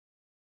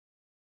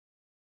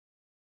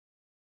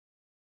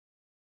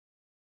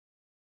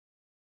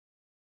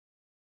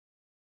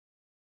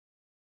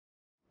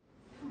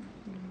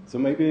So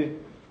maybe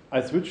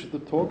I switch the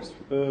talks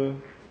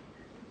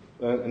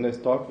and I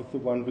start with the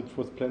one which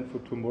was planned for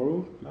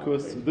tomorrow,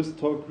 because this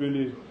talk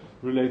really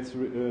relates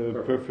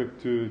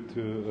perfect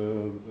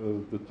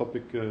to the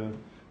topic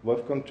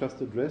Wolfgang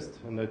just addressed,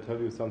 and I tell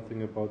you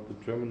something about the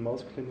German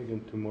mouse clinic,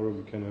 and tomorrow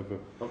we can have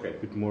a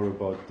bit more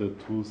about the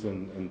tools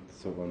and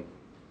so on.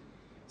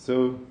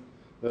 So,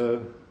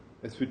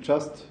 as we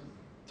just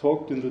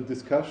talked in the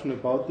discussion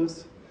about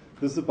this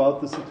is about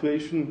the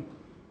situation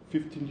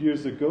 15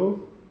 years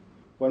ago.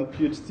 One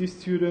PhD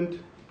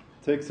student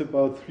takes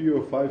about 3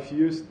 or 5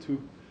 years to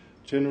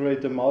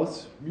generate a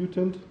mouse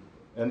mutant,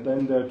 and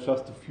then there are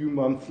just a few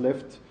months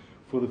left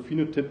for the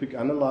phenotypic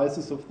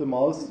analysis of the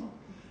mouse.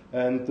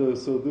 And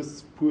so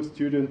this poor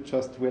student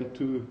just went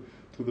to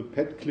the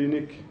pet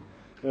clinic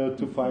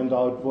to find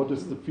out what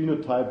is the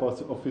phenotype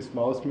of his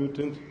mouse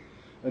mutant.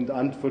 And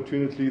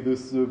unfortunately,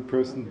 this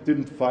person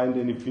didn't find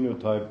any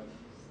phenotype.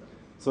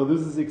 So this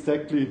is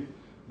exactly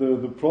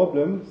the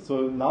problem.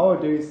 So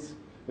nowadays,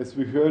 as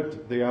we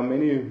heard, there are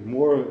many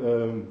more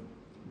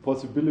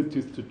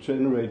possibilities to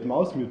generate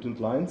mouse mutant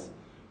lines,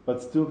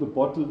 but still the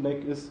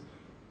bottleneck is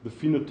the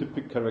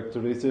phenotypic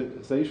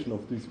characterization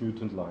of these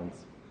mutant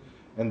lines.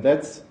 And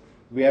that's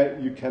where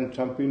you can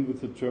jump in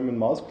with the German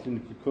mouse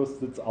clinic, because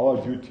that's our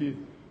duty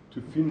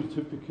to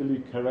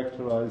phenotypically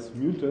characterize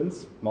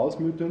mutants, mouse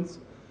mutants.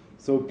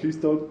 So please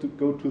don't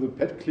go to the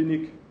pet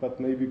clinic, but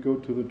maybe go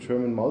to the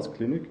German mouse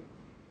clinic.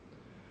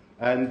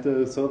 And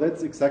so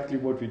that's exactly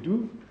what we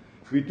do.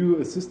 We do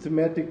a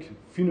systematic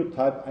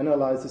phenotype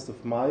analysis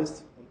of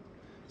mice.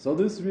 So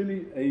this is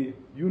really a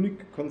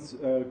unique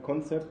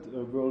concept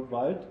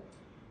worldwide,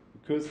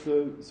 because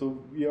so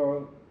we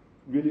are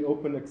really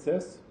open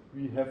access.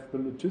 We have the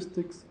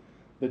logistics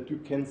that you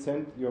can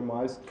send your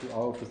mice to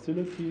our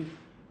facility,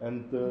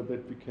 and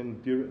that we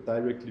can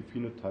directly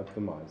phenotype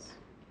the mice.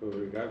 So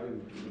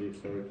regarding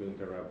this, sorry to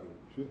interrupt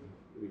you,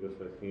 because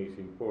I think it's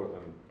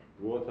important.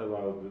 What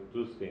about the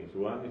two things?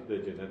 One is the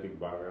genetic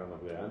background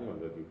of the animal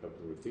that you have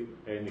to receive,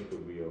 and it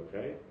could be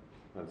okay.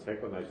 And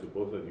second, I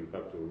suppose that you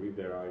have to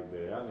redirect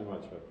the animal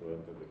just to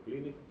enter the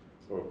clinic,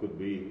 or it could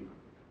be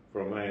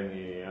from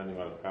any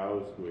animal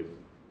house with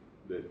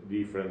the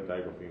different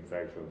type of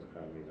infections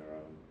coming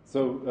around.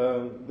 So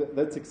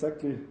that's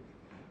exactly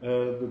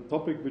the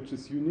topic which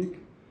is unique,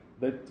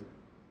 that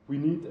we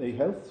need a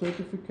health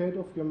certificate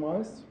of your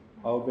mice.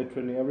 Our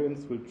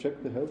veterinarians will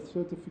check the health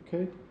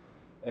certificate,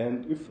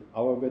 and if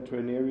our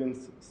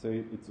veterinarians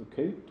say it's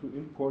okay to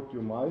import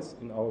your mice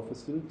in our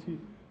facility,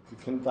 you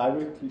can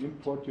directly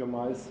import your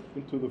mice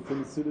into the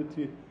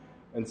facility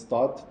and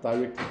start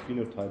directly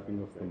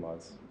phenotyping of the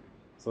mice.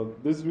 So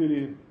this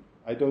really,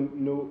 I don't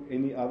know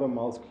any other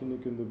mouse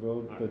clinic in the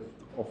world that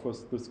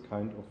offers this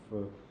kind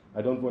of,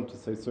 I don't want to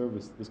say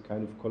service, this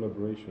kind of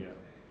collaboration. Yeah.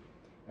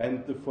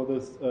 And for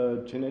this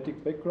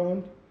genetic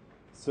background,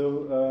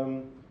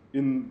 so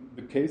in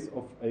the case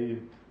of a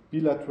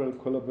bilateral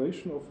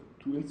collaboration of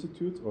two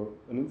institutes, or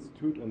an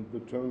institute and the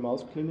German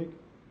mouse clinic,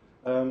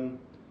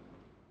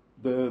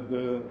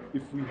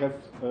 if we have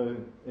a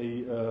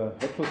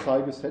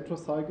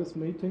heterozygous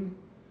mating,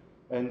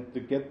 and to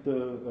get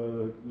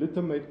the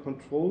littermate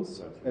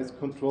controls as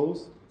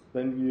controls,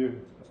 then we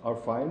are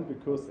fine,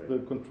 because the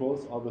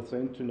controls are the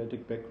same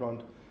genetic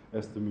background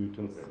as the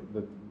mutants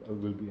that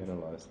will be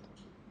analyzed.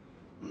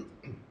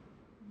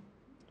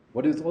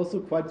 What is also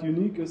quite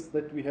unique is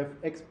that we have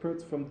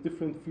experts from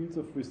different fields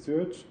of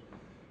research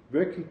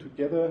working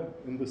together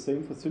in the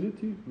same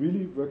facility,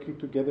 really working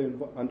together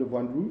under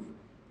one roof.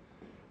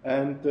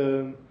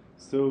 And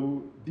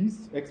so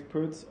these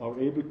experts are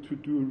able to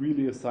do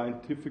really a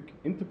scientific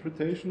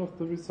interpretation of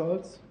the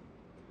results.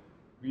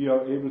 We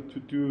are able to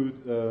do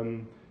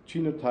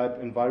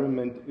genotype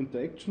environment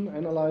interaction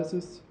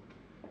analysis.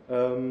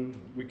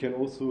 We can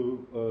also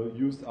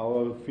use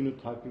our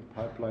phenotyping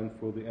pipeline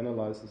for the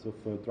analysis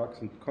of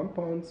drugs and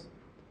compounds.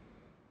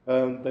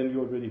 Then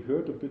you already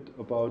heard a bit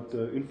about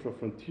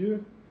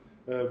Infrafrontier,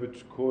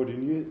 which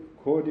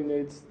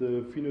coordinates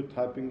the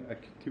phenotyping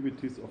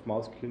activities of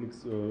mouse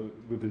clinics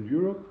within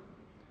Europe.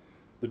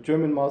 The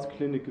German mouse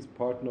clinic is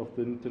partner of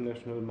the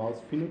International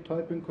Mouse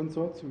Phenotyping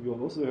Consortium. You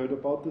also heard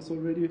about this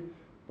already,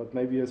 but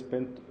maybe I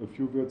spent a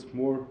few words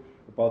more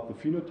about the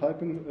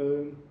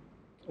phenotyping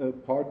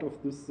part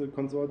of this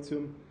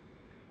consortium.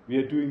 We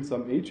are doing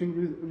some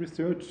aging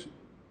research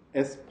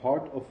as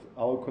part of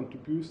our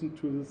contribution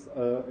to this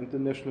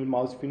International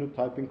Mouse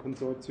Phenotyping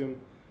Consortium.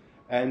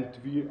 And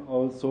we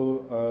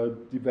also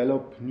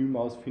develop new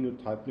mouse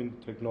phenotyping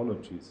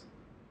technologies.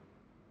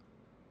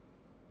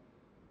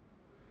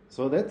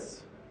 So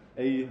that's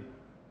a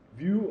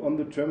view on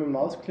the German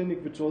mouse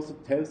clinic, which also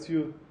tells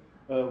you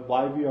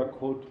why we are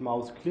called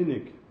mouse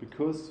clinic,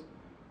 because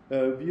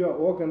we are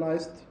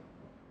organized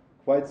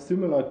quite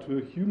similar to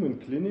a human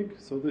clinic.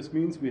 So this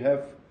means we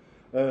have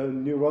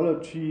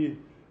neurology,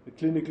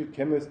 clinical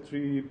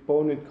chemistry,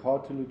 bone and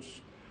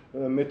cartilage,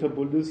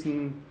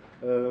 metabolism,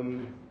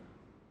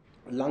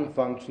 lung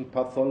function,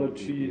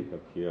 pathology.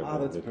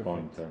 That's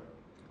perfect.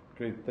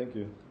 Great, thank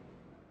you.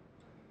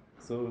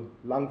 So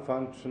lung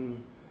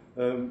function,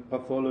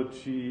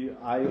 pathology,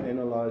 eye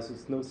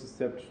analysis,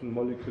 nociception,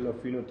 molecular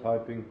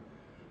phenotyping,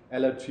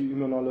 allergy,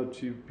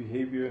 immunology,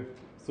 behavior.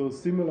 So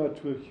similar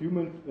to a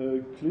human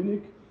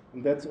clinic,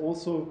 and that's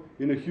also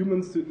in a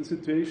human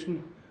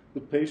situation, the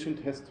patient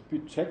has to be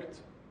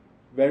checked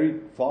very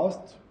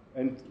fast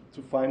and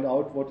to find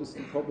out what is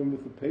the problem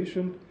with the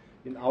patient.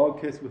 In our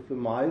case with the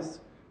mice,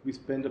 we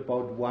spend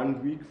about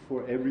 1 week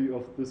for every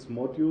of these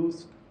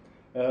modules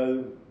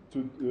to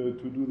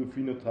do the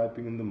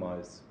phenotyping in the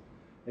mice.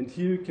 And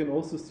here you can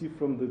also see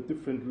from the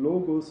different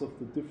logos of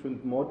the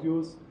different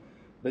modules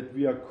that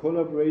we are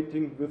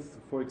collaborating with,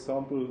 for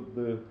example,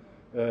 the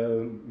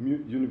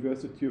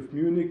University of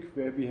Munich,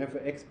 where we have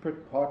an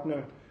expert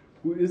partner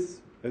who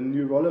is a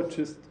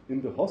neurologist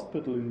in the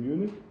hospital in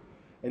Munich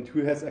and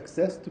who has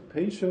access to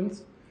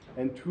patients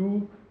and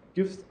who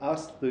gives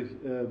us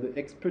the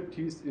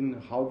expertise in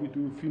how we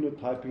do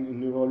phenotyping in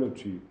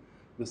neurology.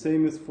 The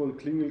same is for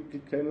clinical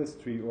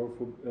chemistry or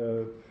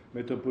for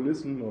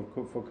metabolism or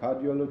for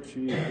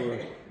cardiology, for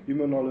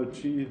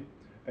immunology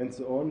and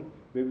so on,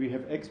 where we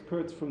have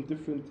experts from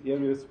different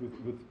areas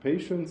with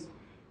patients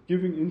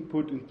giving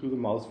input into the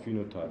mouse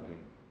phenotyping.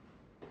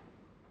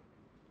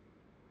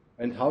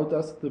 And how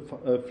does the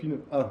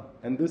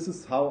and this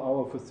is how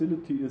our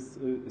facility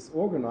is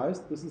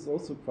organized. This is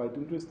also quite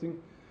interesting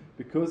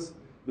because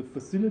the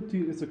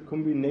facility is a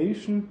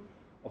combination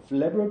of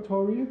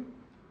laboratory,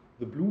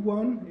 the blue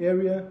one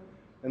area,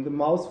 and the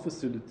mouse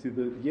facility,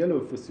 the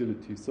yellow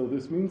facility. So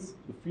this means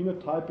the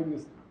phenotyping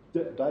is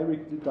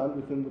directly done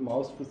within the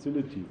mouse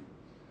facility.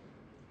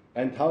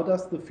 And how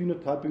does the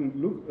phenotyping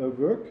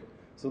work?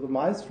 So the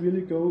mice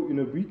really go in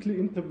a weekly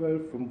interval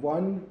from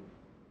one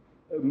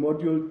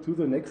module to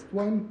the next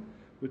one,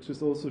 which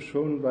is also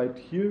shown right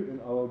here in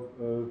our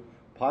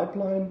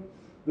pipeline.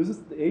 This is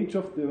the age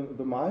of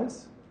the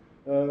mice.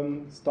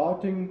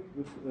 Starting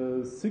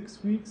with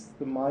 6 weeks,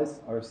 the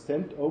mice are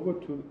sent over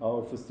to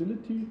our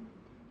facility.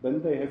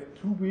 Then they have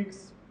 2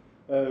 weeks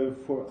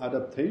for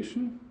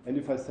adaptation. And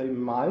if I say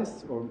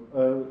mice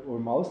or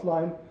mouse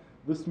line,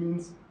 this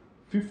means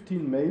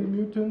 15 male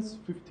mutants,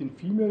 15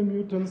 female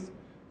mutants,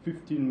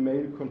 15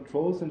 male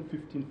controls and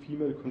 15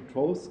 female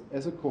controls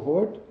as a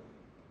cohort.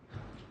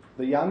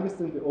 The youngest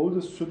and the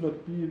oldest should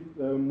not be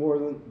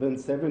more than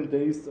 7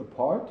 days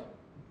apart.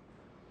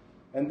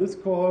 And this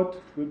cohort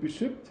will be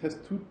shipped, has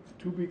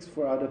two weeks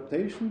for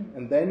adaptation,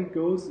 and then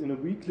goes in a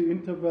weekly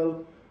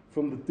interval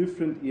from the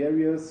different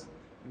areas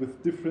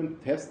with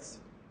different tests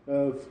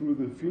through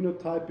the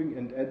phenotyping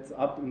and adds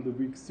up in the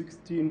week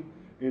 16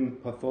 in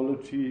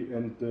pathology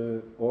and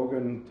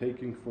organ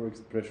taking for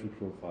expression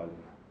profiling.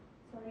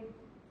 Sorry.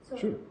 So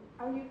sure.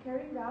 Are you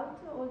carrying out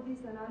all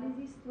these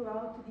analyses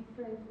throughout the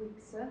different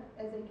weeks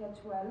as I catch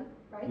well,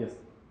 right? Yes.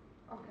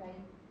 Okay.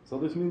 So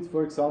this means,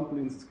 for example,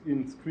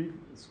 in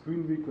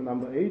screen week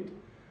number 8,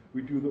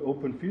 we do the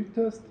open field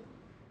test.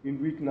 In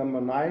week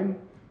number 9,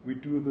 we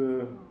do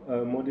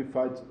the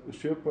modified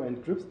Sherpa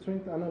and grip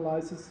strength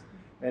analysis,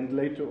 and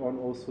later on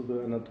also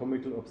the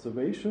anatomical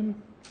observation,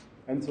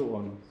 and so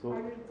on. So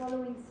are you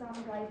following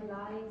some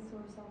guidelines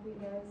or something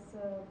else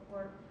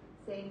for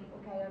saying,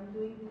 okay, I'm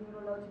doing the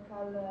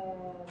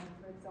neurological,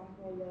 for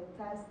example,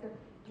 test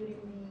during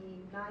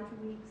the 9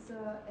 weeks,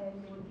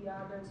 and all the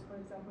others, for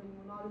example,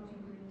 immunology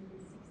during the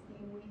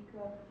 16-week,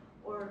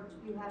 or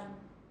you have,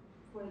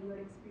 for your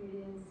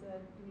experience,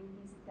 doing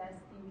these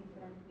tests in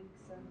different weeks?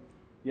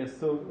 Yes,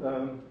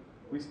 so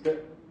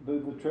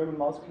the German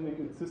mouse clinic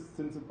exists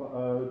since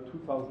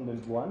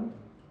 2001,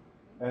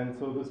 and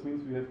so this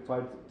means we have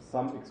quite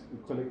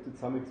collected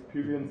some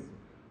experience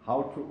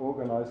how to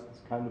organize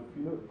this kind of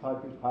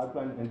phenotyping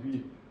pipeline, and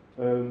we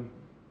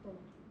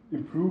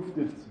improved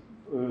it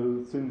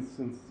since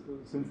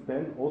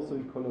then, also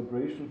in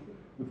collaboration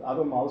with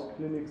other mouse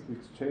clinics. We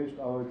exchanged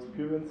our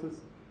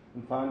experiences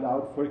and find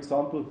out, for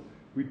example,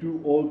 we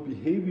do all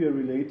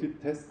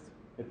behavior-related tests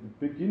at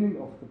the beginning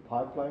of the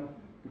pipeline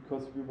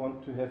because we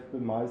want to have the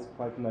mice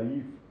quite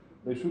naive.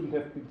 They shouldn't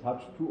have been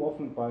touched too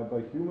often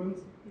by humans,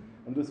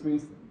 and this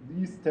means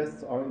these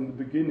tests are in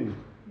the beginning.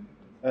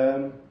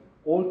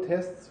 All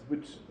tests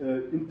which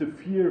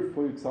interfere,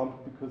 for example,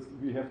 because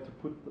we have to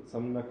put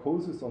some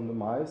narcosis on the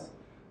mice,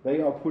 they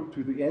are put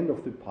to the end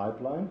of the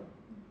pipeline.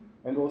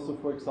 And also,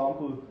 for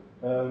example,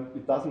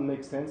 it doesn't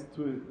make sense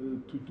to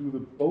do the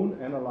bone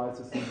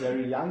analysis in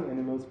very young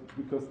animals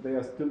because they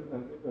are still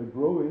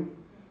growing,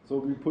 so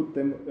we put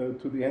them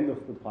to the end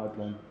of the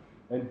pipeline.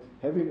 And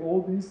having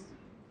all these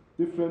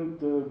different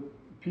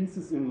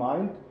pieces in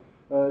mind,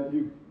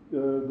 the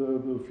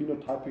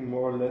phenotyping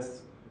more or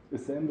less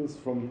assembles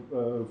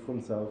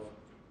from self.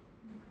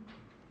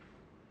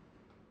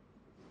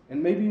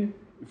 And maybe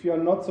if you are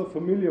not so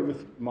familiar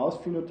with mouse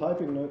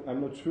phenotyping,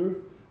 I'm not sure,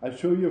 I'll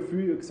show you a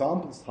few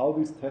examples how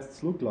these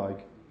tests look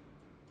like.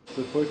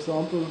 So for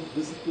example,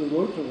 this is the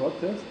rotor rod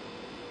test.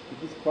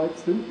 It is quite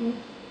simple.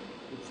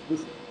 It's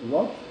this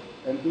rod,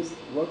 and this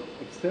rod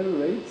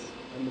accelerates,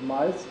 and the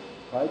mice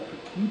try to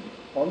keep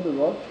on the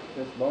rod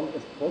as long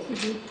as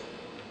possible.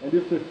 And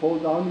if they fall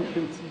down, you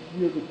can see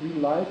here the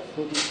green light,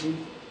 so this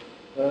means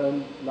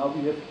now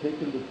we have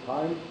taken the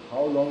time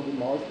how long the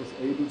mouse was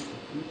able to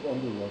keep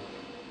on the rod.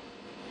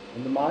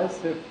 And the mice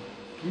have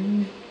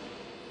 3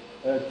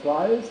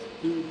 trials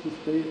to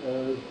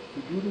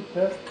do the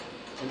test,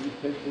 and we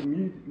take the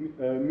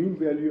mean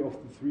value of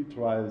the 3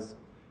 trials.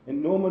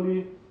 And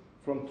normally,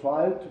 from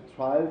trial to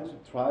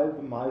trial,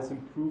 the mice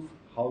improve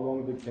how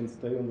long they can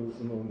stay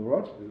on the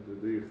rod.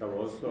 Do you have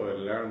also a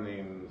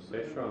learning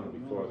session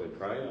before the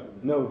trial?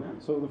 No.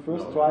 So the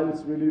first trial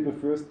is really the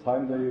first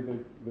time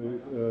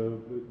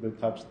they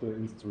touch the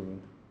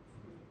instrument.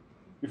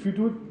 If you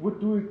would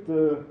do it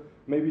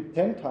maybe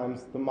 10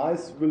 times, the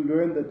mice will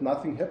learn that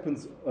nothing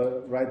happens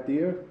right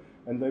there,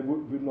 and they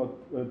will not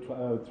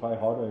try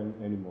harder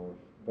anymore.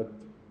 But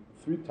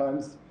 3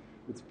 times,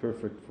 it's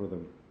perfect for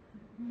them.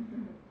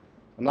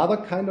 Another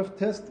kind of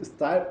test is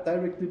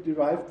directly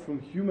derived from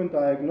human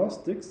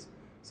diagnostics.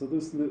 So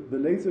this is the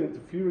laser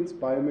interference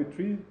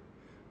biometry,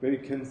 where you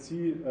can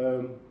see,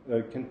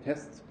 can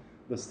test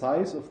the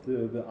size of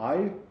the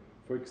eye.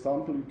 For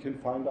example, you can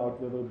find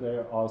out whether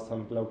there are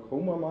some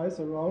glaucoma mice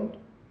around.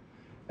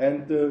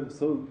 And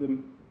so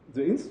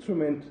the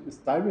instrument is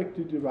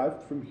directly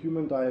derived from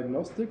human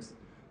diagnostics.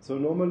 So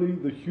normally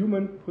the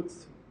human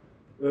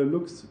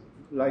looks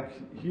like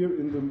here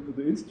in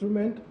the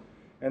instrument,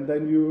 and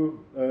then you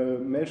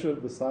measure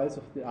the size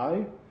of the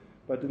eye.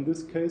 But in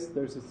this case,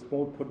 there's a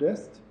small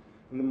podest,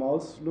 and the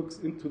mouse looks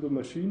into the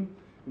machine.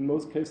 In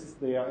most cases,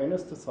 they are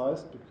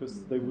anesthetized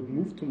because they would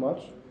move too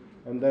much,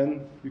 and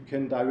then you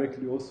can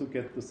directly also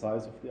get the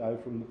size of the eye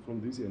from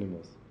these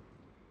animals.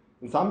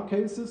 In some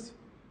cases,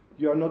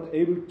 you are not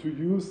able to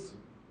use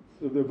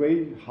the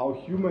way how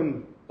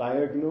human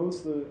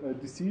diagnose a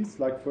disease,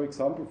 like for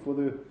example,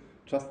 for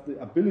just the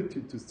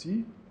ability to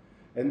see.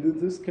 And in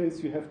this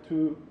case, you have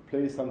to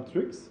play some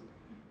tricks.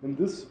 In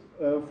this,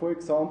 for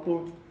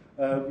example,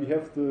 we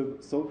have the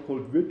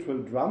so-called virtual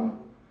drum,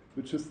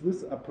 which is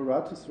this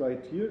apparatus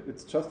right here.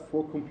 It's just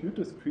 4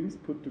 computer screens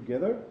put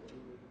together.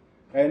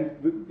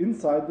 And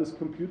inside this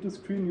computer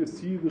screen, you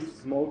see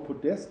this small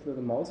podest where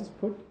the mouse is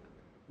put.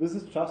 This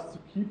is just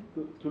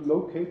to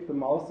locate the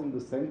mouse in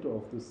the center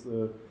of this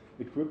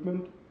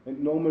equipment.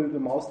 And normally the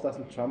mouse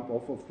doesn't jump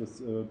off of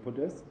this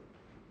podest.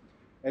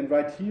 And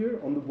right here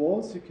on the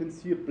walls, you can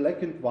see a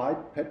black and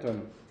white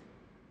pattern.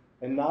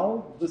 And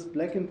now this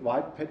black and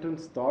white pattern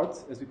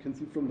starts, as you can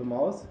see from the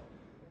mouse,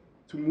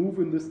 to move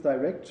in this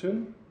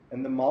direction.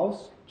 And the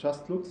mouse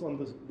just looks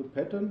on the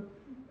pattern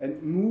and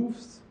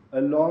moves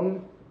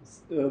along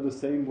the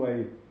same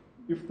way,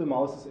 if the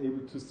mouse is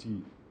able to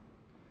see.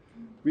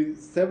 We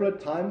several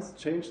times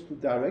changed the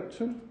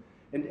direction,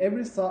 and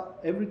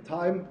every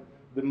time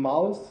the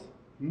mouse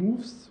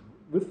moves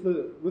with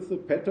the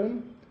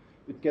pattern,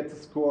 it gets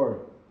a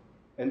score.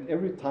 And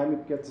every time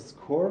it gets a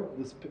score,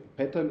 this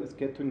pattern is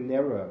getting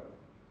narrower.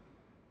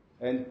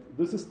 And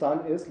this is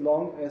done as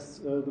long as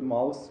the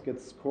mouse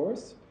gets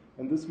scores,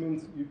 and this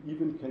means you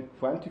even can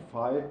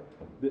quantify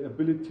the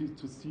ability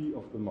to see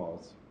of the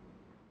mouse.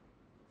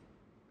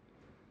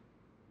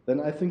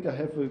 Then I think I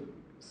have a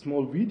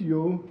small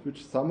video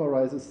which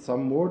summarizes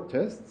some more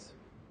tests.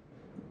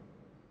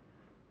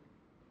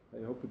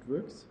 I hope it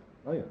works.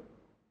 Oh yeah.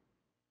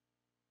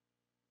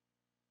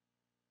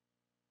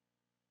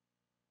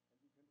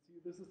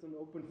 This is an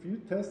open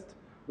field test.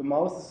 The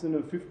mouse is in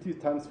a 50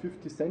 times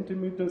 50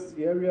 centimeters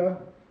area,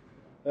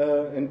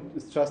 and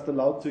it's just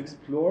allowed to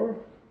explore.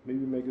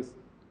 Maybe make a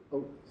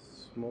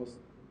small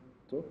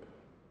stop.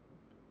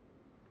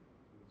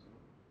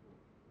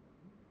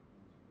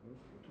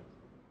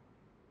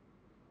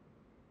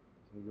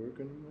 Doesn't work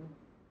anymore.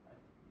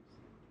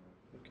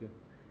 Okay.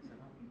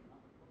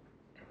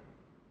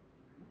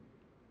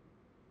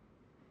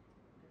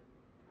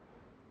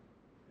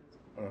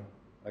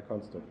 I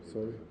can't stop.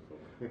 Sorry.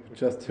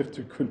 Just have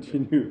to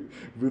continue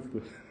with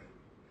the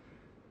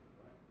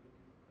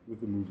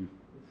movie.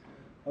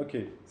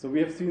 Okay, so we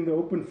have seen the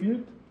open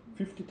field,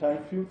 50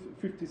 times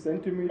 50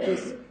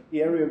 centimeters,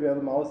 area where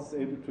the mouse is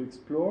able to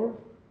explore.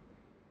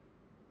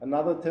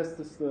 Another test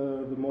is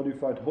the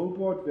modified whole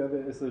board, where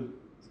there is a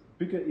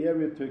bigger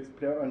area to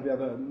explore and where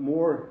there are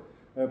more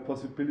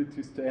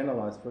possibilities to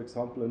analyze, for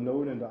example, a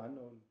known and an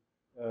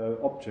unknown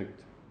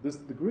object. This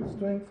is the grip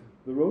strength,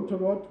 the rotor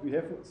rod we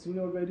have seen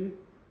already.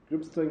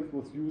 Grip strength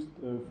was used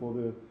for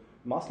the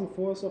muscle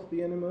force of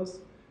the animals.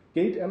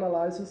 Gait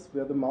analysis,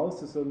 where the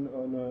mouse is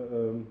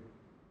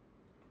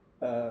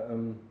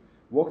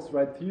walks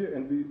right here,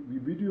 and we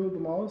video the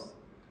mouse.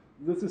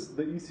 This is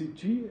the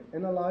ECG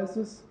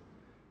analysis.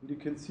 And you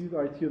can see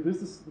right here,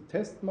 this is the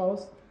test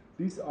mouse.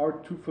 These are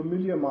 2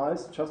 familiar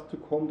mice just to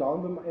calm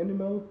down the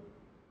animal.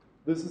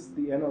 This is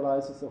the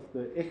analysis of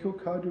the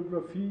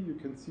echocardiography. You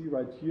can see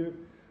right here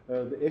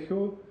the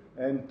echo.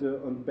 And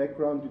on the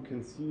background, you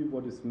can see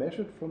what is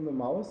measured from the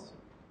mouse.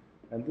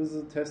 And this is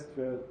a test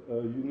where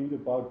you need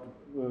about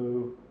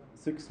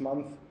 6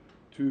 months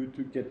to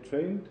get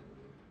trained.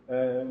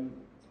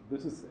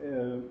 This is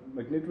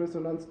magnetic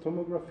resonance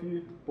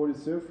tomography, body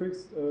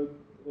surface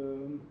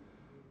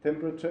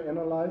temperature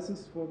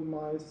analysis for the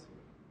mice.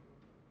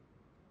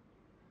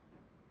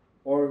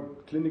 Or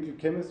clinical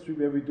chemistry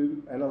where we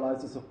do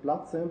analysis of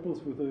blood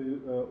samples with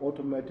an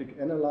automatic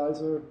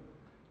analyzer,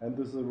 and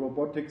there's a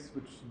robotics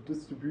which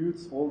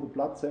distributes all the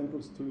blood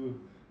samples to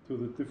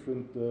the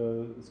different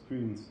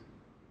screens.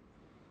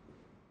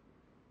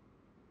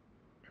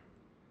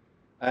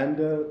 And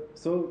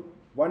so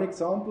one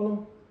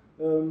example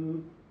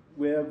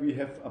where we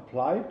have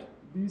applied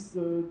these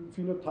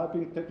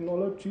phenotyping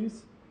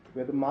technologies,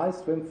 where the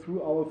mice went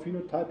through our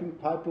phenotyping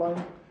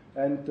pipeline,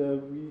 and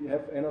we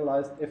have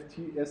analyzed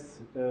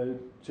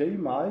FTSJ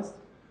mice,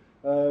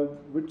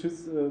 which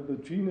is the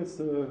gene is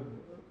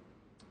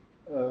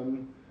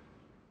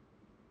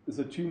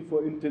a gene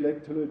for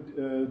intellectual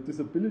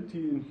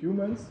disability in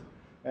humans,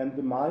 and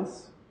the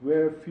mice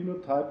were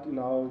phenotyped in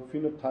our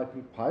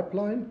phenotyping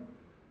pipeline.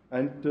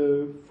 And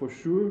for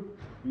sure,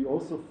 we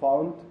also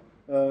found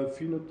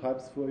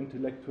phenotypes for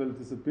intellectual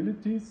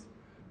disabilities.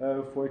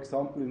 For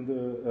example, in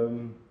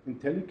the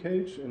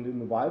IntelliCage and in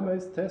the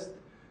Y-mice test,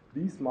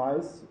 these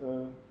mice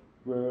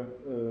were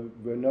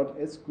not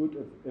as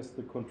good as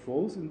the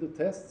controls in the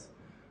tests,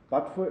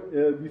 but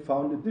we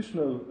found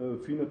additional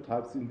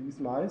phenotypes in these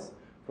mice.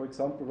 For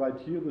example, right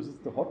here, this is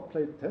the hot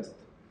plate test,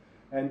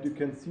 and you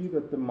can see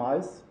that the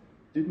mice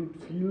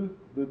didn't feel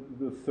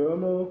the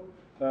thermal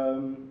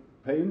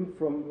pain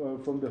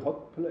from the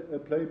hot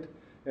plate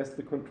as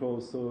the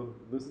controls. So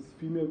this is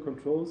female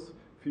controls,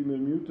 female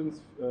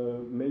mutants,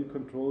 male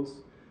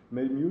controls,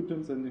 male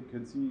mutants, and you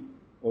can see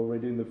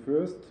already in the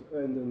first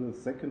and in the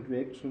second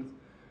reactions,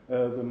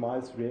 the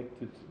mice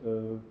reacted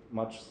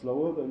much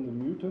slower than the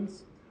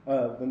mutants,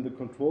 than the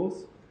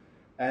controls,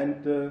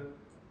 and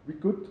we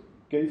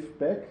gave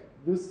back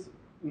this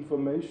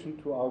information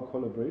to our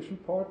collaboration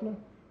partner,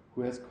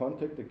 who has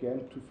contact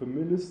again to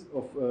families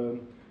of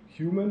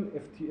human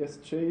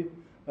FTSJ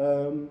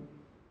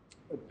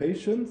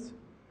patients,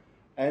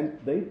 and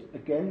they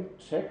again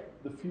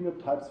checked the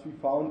phenotypes we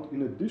found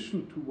in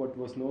addition to what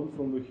was known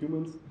from the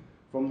humans,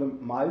 from the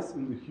mice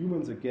in the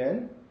humans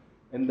again,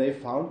 and they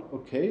found,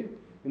 okay,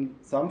 in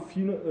some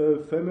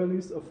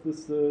families of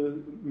this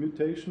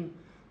mutation,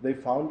 they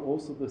found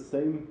also the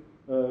same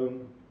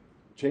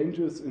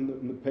changes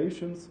in the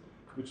patients,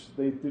 which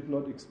they did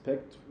not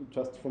expect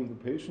just from the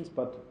patients,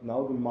 but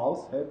now the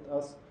mouse helped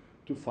us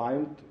to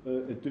find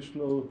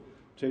additional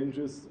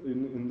changes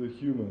in the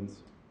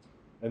humans.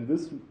 And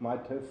this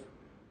might have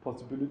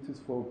possibilities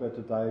for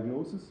better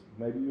diagnosis,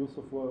 maybe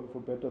also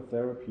for better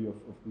therapy of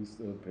these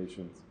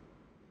patients.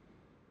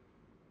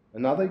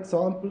 Another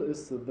example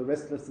is the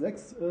restless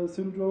legs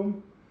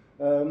syndrome,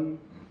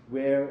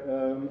 where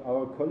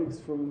our colleagues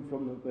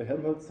from the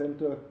Helmut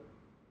Center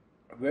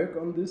work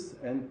on this,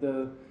 and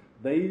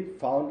they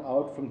found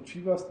out from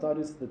GWAS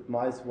studies that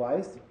mice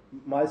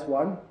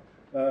 1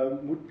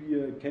 would be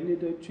a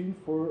candidate gene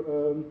for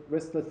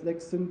restless leg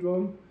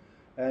syndrome,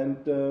 and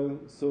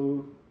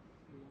so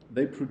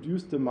they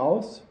produced a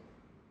mouse,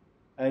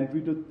 and we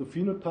did the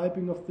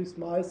phenotyping of these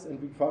mice, and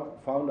we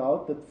found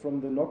out that from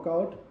the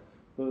knockout,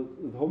 the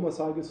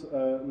homozygous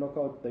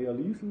knockout, they are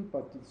lethal,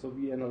 but so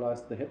we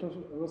analyzed the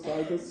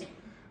heterozygous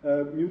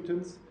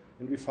mutants,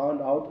 and we found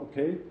out,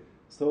 okay,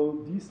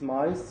 so these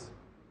mice,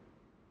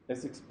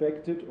 as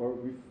expected, or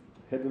we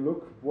had a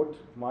look what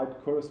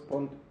might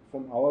correspond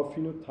from our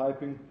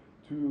phenotyping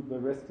to the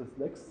restless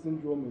leg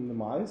syndrome in the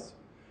mice,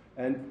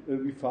 and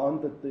we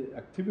found that the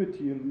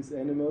activity in these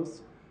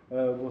animals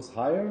was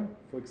higher.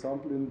 For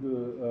example, in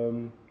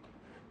the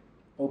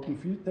open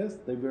field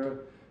test,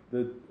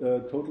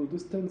 the total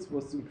distance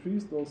was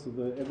increased, also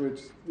the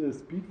average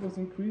speed was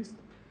increased,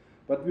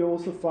 but we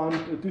also found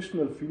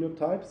additional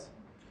phenotypes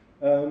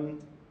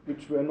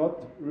which were not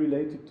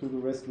related to the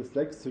restless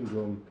leg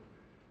syndrome.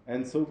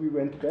 And so we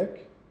went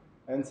back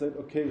and said,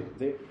 okay,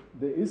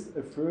 there is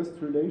a first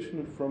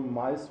relation from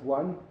mice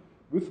 1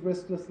 with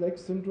restless leg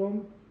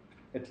syndrome,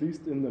 at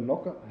least in the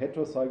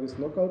heterozygous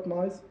knockout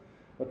mice,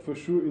 but for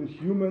sure in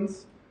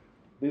humans,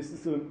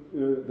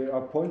 there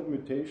are point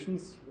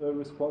mutations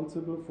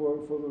responsible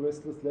for the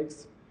restless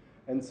legs,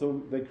 and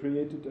so they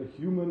created a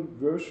human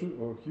version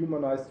or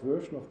humanized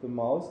version of the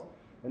mouse,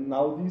 and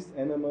now these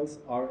animals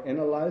are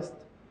analyzed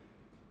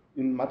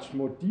in much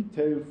more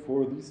detail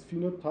for these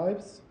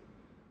phenotypes,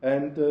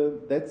 and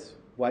that's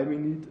why we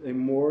need a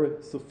more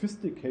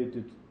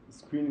sophisticated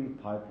screening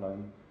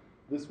pipeline.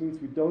 This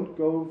means we don't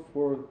go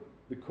for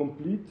the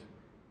complete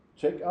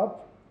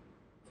checkup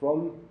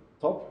from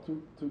top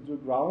to the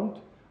ground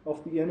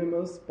of the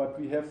animals, but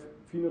we have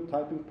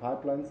phenotyping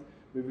pipelines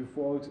where we,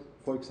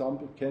 for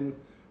example, can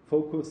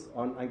focus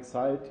on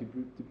anxiety,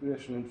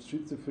 depression, and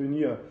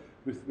schizophrenia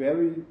with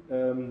very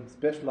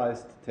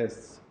specialized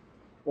tests.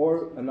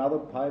 Or another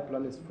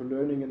pipeline is for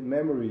learning and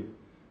memory.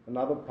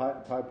 Another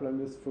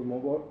pipeline is for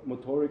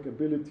motoric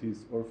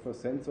abilities or for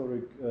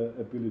sensoric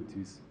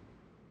abilities.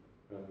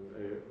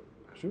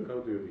 Sure. How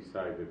do you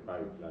decide the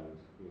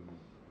pipelines?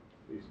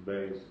 It's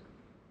based,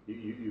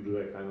 you do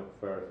a kind of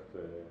first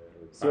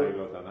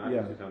pilot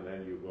analysis, and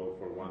then you go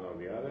for one or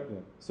the other? Yeah.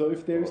 So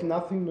if there is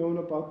nothing known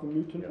about the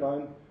mutant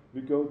line,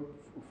 we go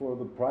for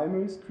the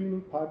primary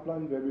screening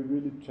pipeline where we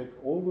really check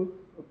all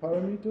the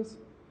parameters.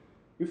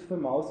 if the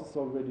mouse is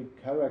already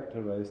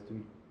characterized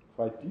in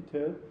quite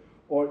detail,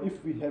 or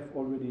if we have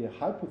already a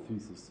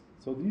hypothesis.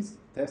 So these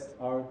tests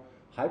are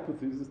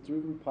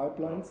hypothesis-driven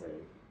pipelines,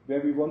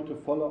 where we want to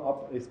follow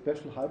up a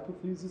special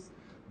hypothesis.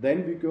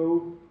 Then we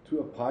go to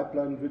a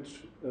pipeline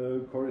which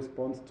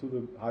corresponds to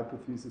the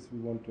hypothesis we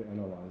want to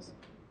analyze.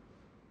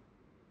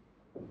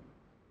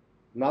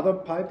 Another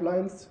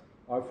pipelines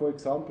are, for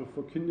example,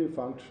 for kidney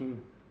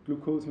function,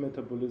 glucose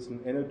metabolism,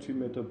 energy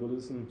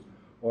metabolism,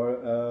 or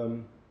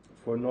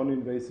for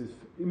non-invasive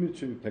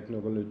imaging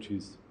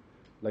technologies.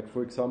 Like,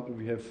 for example,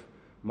 we have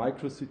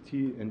micro-CT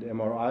and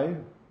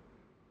MRI.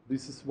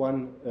 This is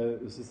one.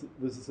 This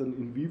is an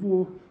in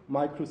vivo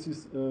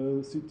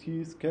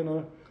micro-CT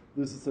scanner.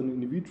 This is an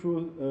in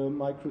vitro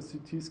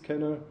micro-CT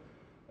scanner.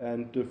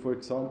 And for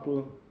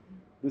example,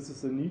 this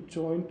is a knee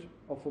joint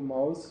of a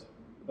mouse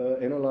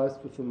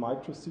analyzed with a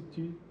micro-CT.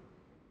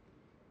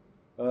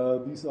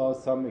 These are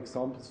some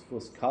examples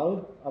for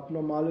skull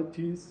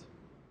abnormalities,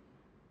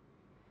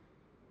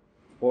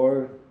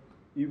 or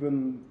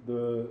even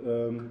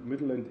the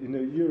middle and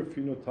inner ear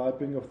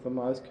phenotyping of the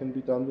mice can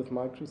be done with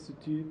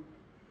micro-CT.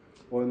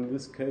 Or in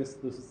this case,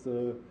 this is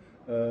a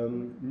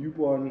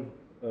newborn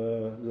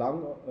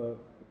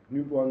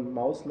newborn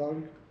mouse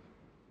lung.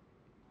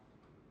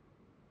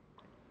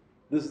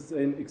 This is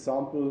an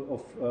example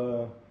of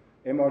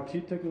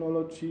MRT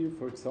technology.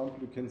 For example,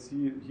 you can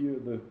see here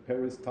the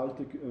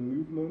peristaltic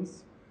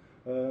movements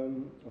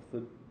of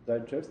the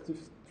digestive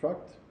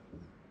tract,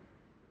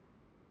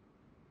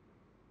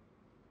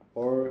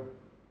 or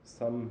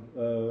some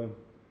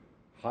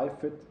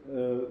high-fat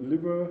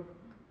liver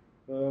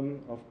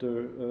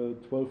after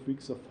 12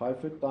 weeks of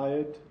high-fat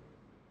diet.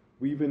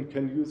 We even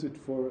can use it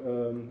for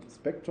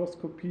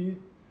spectroscopy,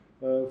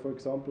 for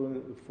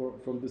example,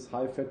 from this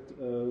high-fat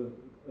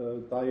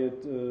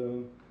diet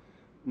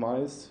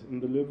mice in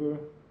the liver.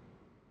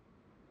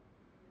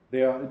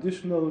 There are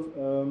additional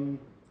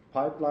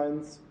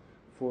pipelines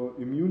for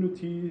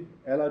immunity,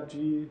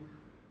 allergy,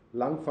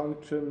 lung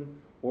function,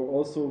 or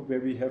also where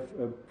we have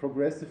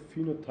progressive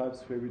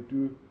phenotypes, where we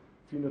do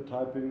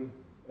phenotyping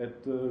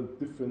at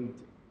different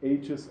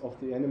ages of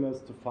the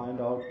animals to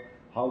find out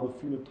how the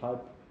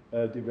phenotype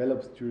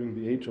develops during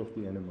the age of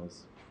the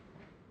animals.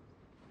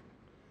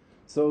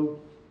 So,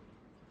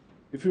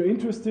 if you're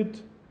interested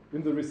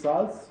in the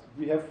results,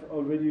 we have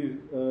already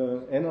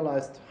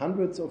analyzed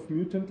hundreds of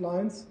mutant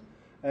lines,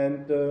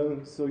 and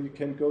so you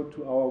can go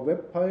to our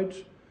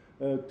webpage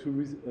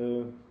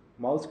to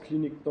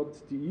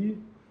mouseclinic.de.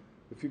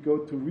 If you go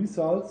to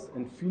results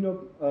and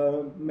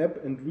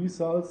phenomap and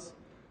results,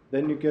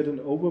 then you get an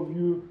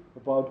overview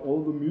about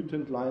all the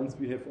mutant lines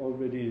we have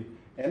already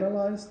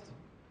analyzed.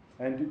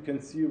 And you can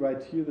see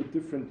right here the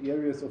different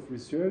areas of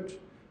research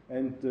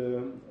and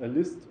a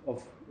list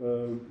of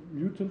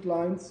mutant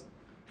lines.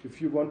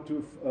 If you want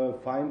to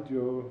find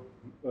your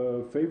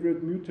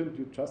favorite mutant,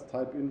 you just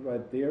type in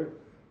right there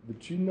the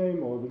gene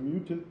name or the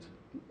mutant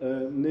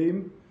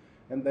name,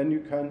 and then you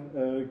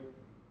can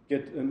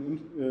get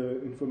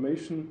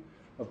information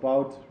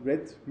about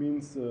red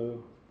means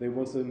there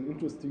was an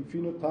interesting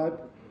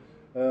phenotype,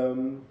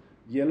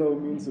 yellow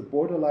means a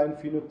borderline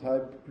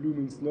phenotype, blue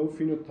means no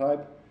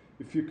phenotype.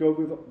 If you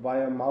go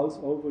via mouse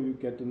over, you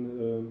get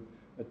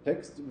a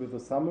text with a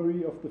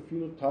summary of the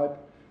phenotype,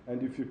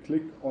 and if you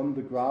click on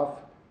the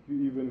graph,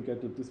 you even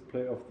get a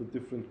display of the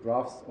different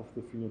graphs of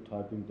the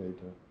phenotyping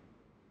data.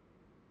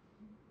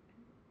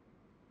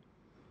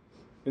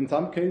 In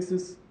some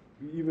cases,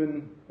 you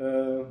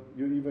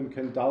even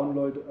can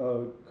download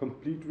a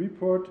complete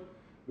report,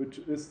 which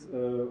is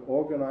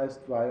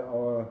organized by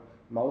our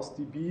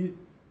MouseDB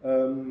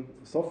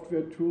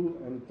software tool,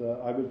 and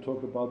I will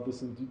talk about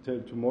this in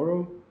detail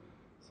tomorrow.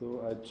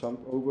 So I jump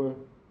over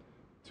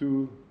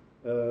to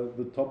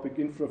the topic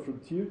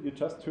infrafrontier. You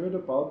just heard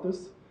about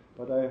this,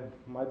 but I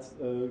might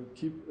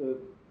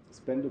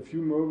spend a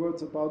few more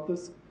words about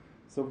this.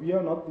 So we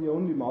are not the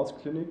only mouse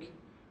clinic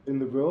in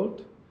the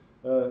world.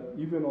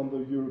 Even on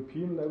the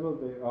European level,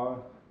 there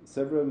are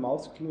several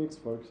mouse clinics,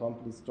 for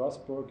example, in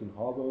Strasbourg, in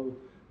Harbour,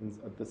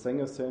 at the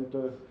Sanger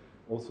Center,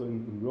 also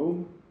in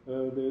Rome.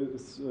 There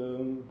is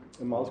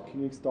a mouse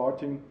clinic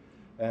starting,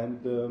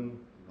 and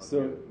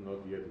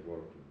not yet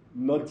working.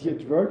 Not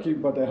yet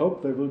working, but I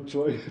hope they will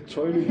join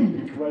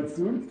quite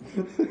soon.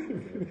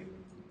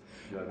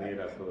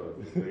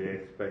 They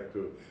expect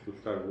to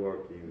start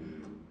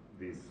working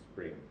this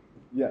spring.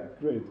 Yeah,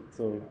 great.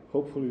 So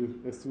hopefully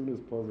as soon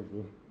as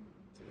possible.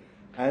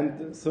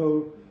 And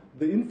so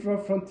the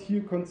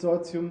Infrafrontier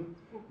Consortium,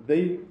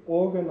 they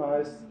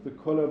organize the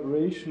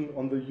collaboration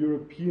on the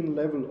European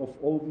level of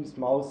all these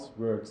mouse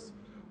works.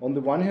 On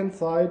the one hand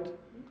side,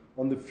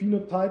 on the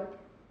phenotype,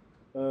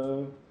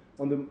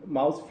 on the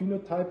mouse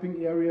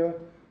phenotyping area.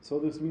 So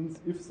this means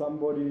if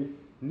somebody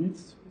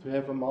needs to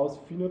have a mouse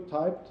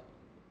phenotyped,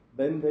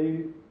 then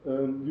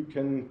you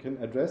can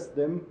address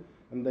them,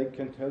 and they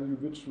can tell you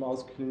which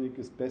mouse clinic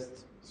is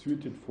best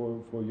suited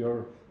for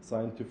your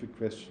scientific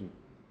question.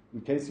 In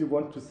case you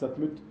want to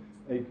submit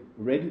a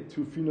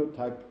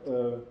ready-to-phenotype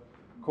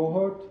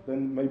cohort,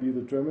 then maybe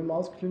the German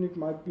mouse clinic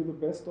might be the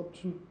best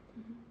option.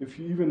 If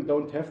you even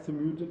don't have the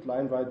mutant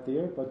line right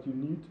there, but you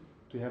need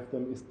to have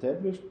them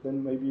established,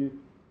 then maybe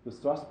the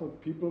Strasbourg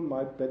people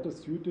might better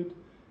suit it,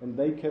 and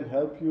they can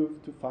help you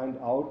to find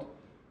out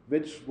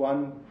which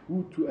one,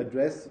 who to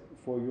address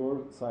for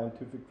your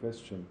scientific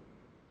question.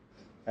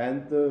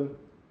 And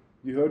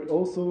you heard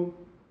also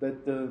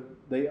that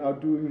they are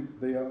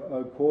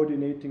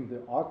coordinating the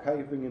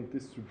archiving and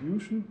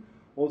distribution,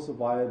 also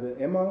via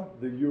the EMA,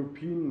 the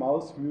European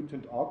Mouse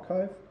Mutant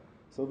Archive.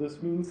 So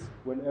this means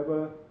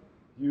whenever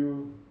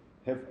you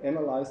have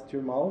analyzed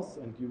your mouse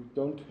and you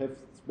don't have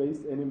space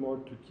anymore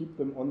to keep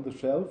them on the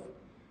shelf,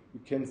 you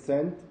can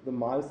send the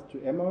mice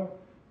to EMA,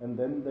 and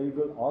then they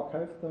will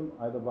archive them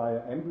either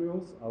via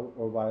embryos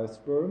or via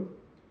sperm.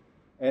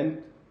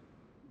 And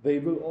they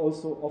will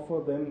also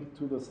offer them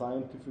to the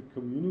scientific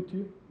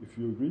community, if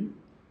you agree,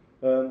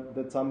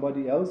 that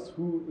somebody else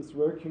who is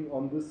working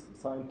on this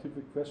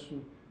scientific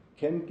question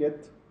can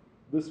get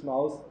this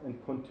mouse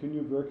and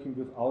continue working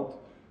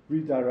without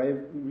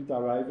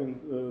rederiving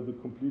the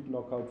complete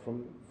knockout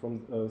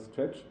from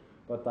scratch,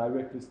 but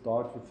directly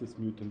start with this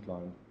mutant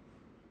line.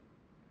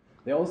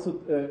 There are also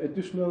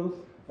additional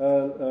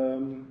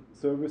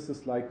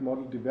services like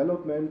model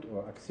development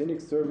or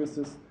axenic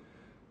services.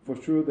 For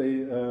sure,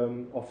 they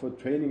offer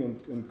training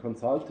and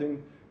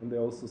consulting, and there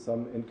are also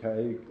some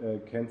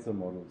NKA cancer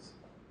models.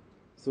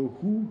 So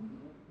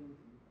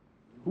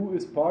who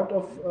is part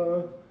of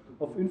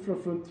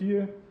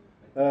Infrafrontier?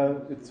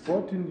 It's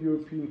 14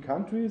 European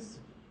countries,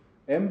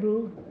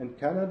 Int'l and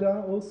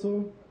Canada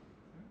also,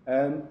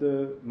 and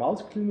the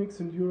mouse clinics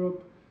in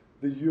Europe,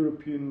 the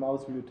European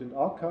Mouse Mutant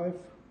Archive,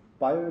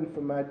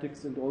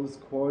 bioinformatics, and all is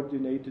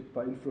coordinated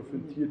by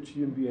Infrafrontier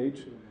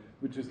GmbH,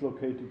 which is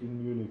located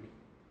in Munich.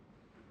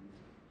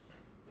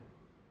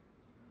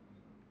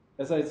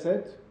 As I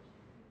said,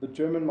 the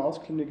German mouse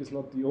clinic is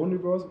not the only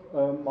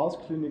mouse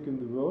clinic in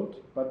the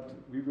world, but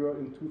we were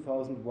in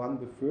 2001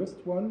 the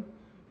first one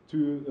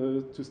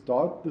to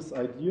start this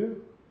idea.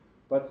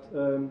 But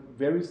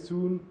very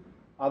soon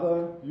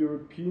other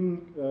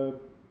European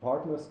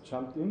partners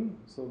jumped in.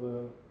 So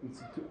the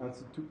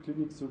Institut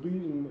Clinique Souris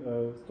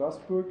in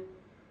Strasbourg,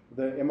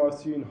 the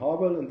MRC in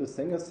Havel, and the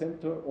Sanger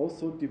Center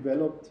also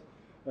developed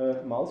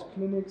mouse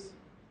clinics.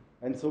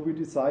 And so we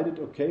decided,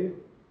 okay,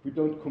 we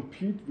don't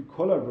compete, we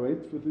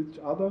collaborate with each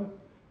other.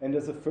 And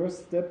as a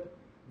first step,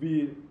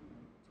 we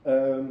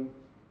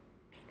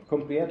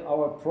compared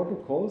our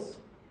protocols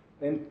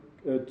and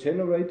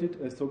generated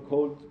a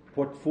so-called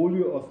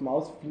portfolio of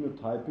mouse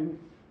phenotyping,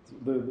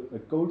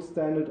 the gold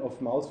standard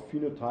of mouse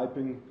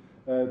phenotyping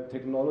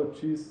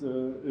technologies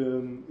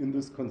in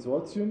this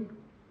consortium.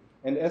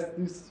 And as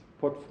this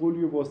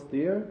portfolio was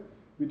there,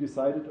 we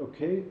decided,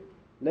 okay,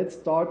 let's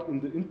start in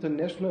the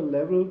international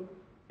level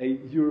a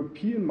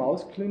European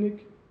mouse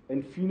clinic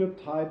and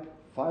phenotype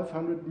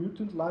 500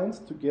 mutant lines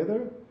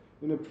together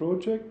in a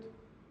project,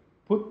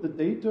 put the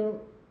data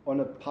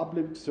on a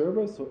public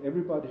server so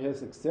everybody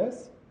has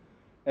access,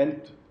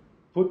 and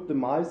put the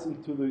mice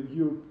into the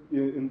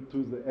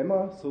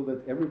EMA so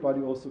that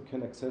everybody also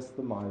can access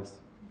the mice.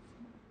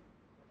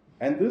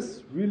 And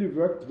this really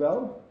worked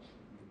well.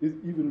 It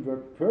even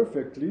worked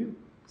perfectly.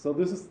 So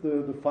this is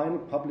the final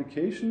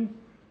publication.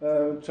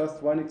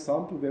 Just one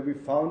example where we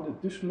found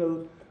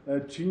additional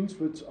genes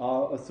which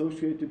are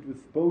associated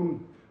with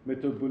bone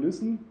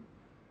metabolism.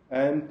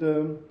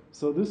 And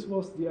so this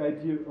was the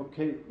idea,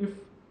 okay, if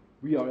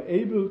we are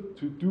able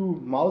to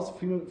do mouse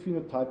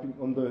phenotyping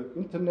on the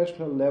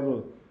international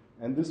level,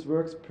 and this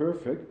works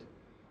perfect,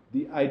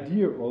 the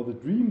idea or the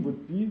dream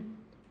would be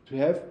to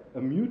have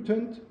a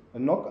mutant, a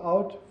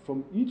knockout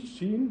from each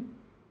gene,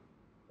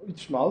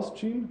 each mouse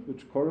gene,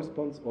 which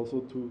corresponds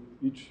also to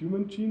each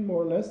human gene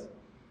more or less,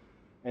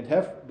 and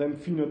have them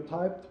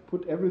phenotyped,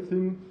 put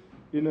everything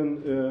in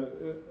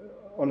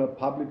on a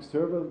public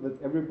server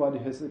that everybody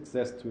has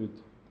access to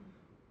it.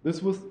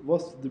 This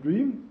was the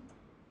dream,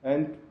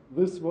 and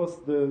this was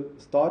the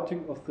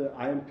starting of the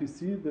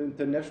IMPC, the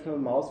International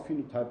Mouse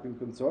Phenotyping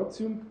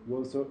Consortium. You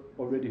also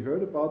already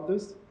heard about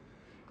this.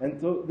 And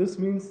so this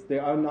means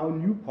there are now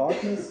new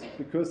partners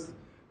because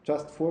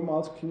just 4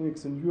 mouse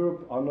clinics in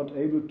Europe are not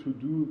able to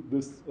do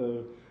this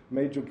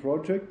major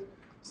project.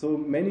 So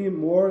many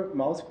more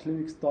mouse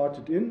clinics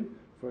started in.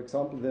 For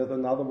example, there's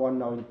another one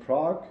now in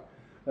Prague,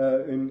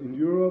 in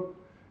Europe.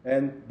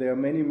 And there are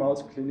many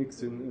mouse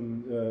clinics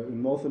in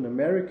Northern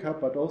America,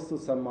 but also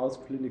some mouse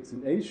clinics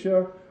in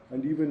Asia,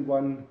 and even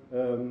one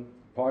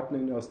partner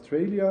in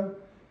Australia.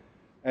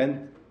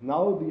 And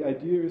now the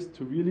idea is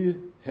to really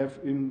have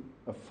in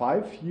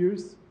 5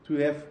 years to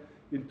have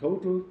in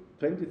total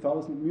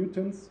 20,000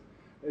 mutants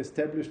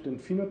established and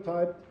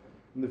phenotyped.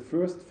 In the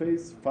first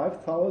phase,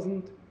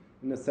 5,000.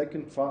 In the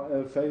second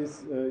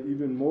phase,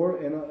 even more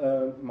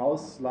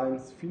mouse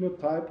lines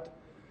phenotyped.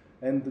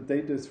 And the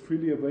data is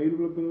freely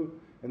available,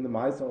 and the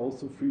mice are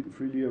also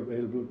freely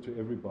available to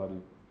everybody.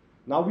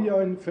 Now we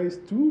are in phase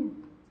 2,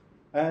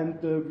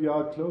 and we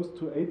are close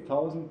to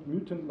 8,000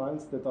 mutant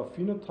lines that are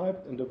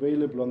phenotyped and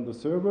available on the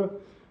server.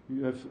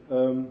 You have,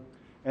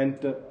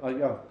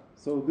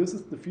 So this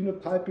is the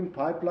phenotyping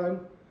pipeline,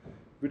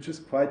 which is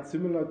quite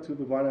similar to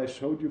the one I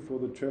showed you for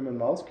the German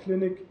mouse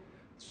clinic.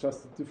 It's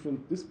just a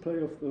different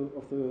display of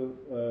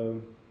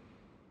the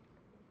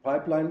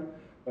pipeline,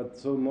 but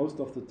so most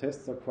of the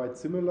tests are quite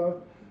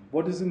similar.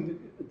 What is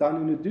done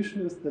in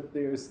addition is that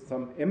there is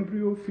some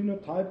embryo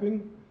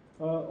phenotyping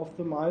of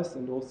the mice,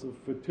 and also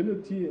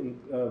fertility and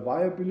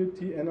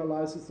viability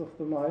analysis of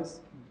the mice.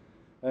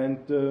 And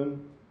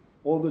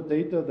all the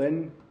data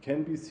then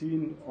can be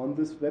seen on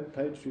this web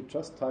page. You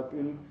just type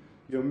in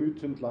your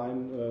mutant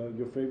line,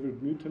 your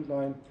favorite mutant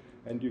line,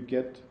 and you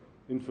get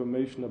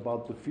information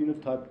about the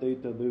phenotype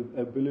data, the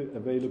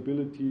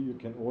availability, you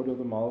can order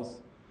the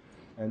mouse,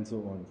 and so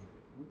on.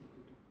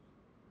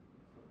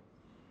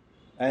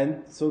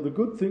 And so the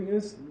good thing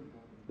is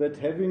that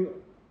having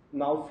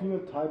now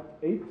phenotyped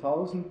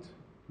 8,000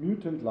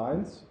 mutant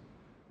lines,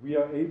 we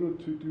are able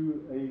to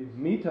do a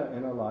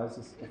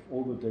meta-analysis of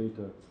all the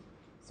data.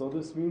 So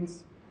this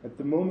means at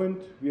the moment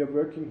we are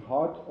working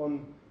hard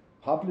on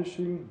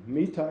publishing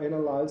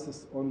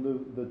meta-analysis on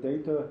the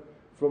data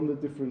from the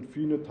different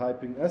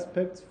phenotyping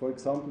aspects. For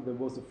example, there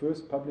was a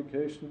first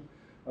publication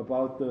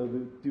about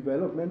the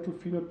developmental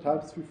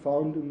phenotypes we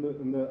found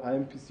in the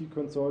IMPC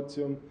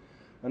consortium.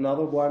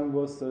 Another one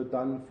was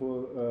done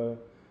for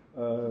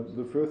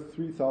the first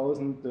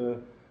 3,000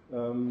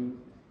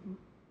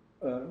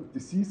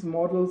 disease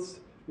models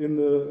in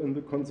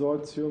the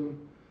consortium.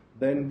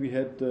 Then we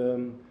had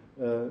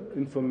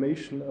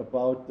information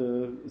about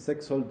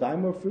sexual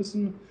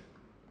dimorphism,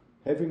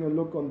 having a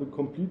look on the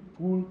complete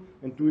pool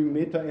and doing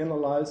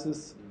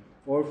meta-analysis,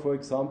 or for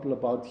example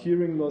about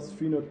hearing loss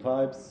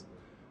phenotypes,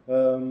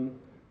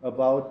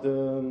 about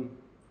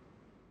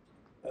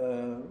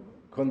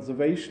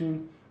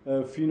conservation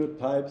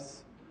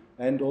phenotypes,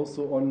 and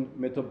also on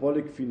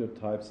metabolic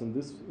phenotypes. And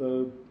this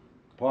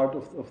part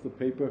of the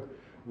paper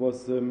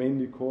was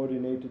mainly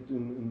coordinated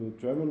in the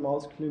German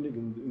mouse clinic,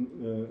 in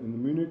the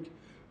Munich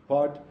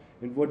part.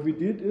 And what we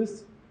did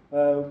is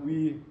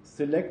we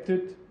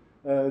selected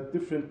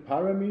different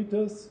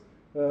parameters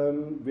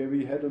where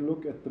we had a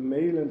look at the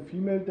male and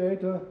female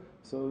data.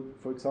 So,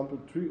 for example,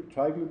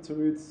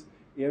 triglycerides,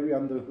 area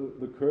under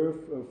the curve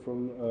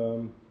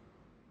from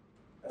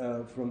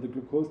the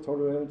glucose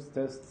tolerance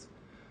tests,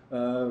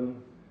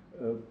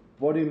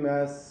 body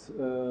mass,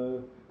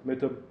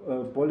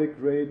 metabolic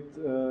rate,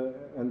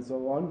 and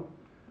so on.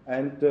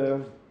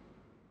 And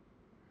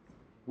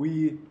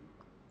we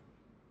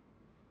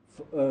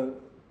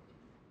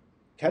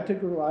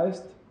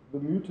categorized the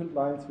mutant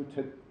lines which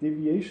had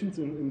deviations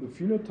in the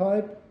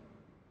phenotype.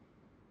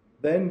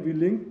 Then we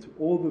linked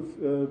all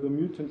the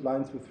mutant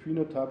lines with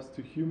phenotypes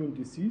to human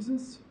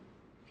diseases.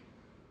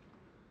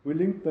 We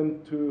linked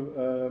them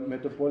to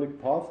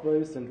metabolic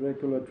pathways and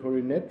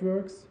regulatory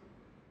networks,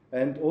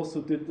 and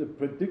also did a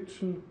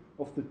prediction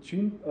of the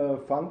gene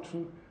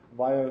function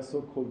via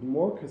so-called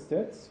more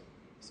cassettes.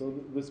 So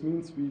this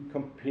means we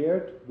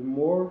compared the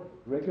more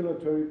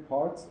regulatory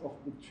parts of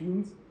the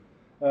genes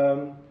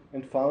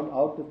and found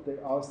out that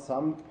there are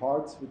some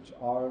parts which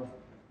are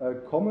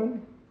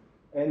common.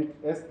 And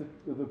as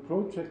the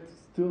project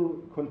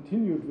still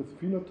continued with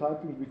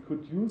phenotyping, we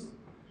could use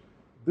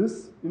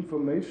this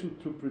information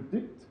to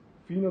predict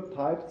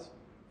phenotypes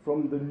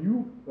from the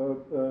new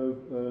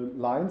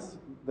lines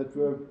that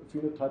were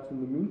phenotyped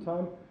in the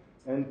meantime.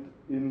 And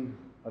in,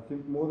 I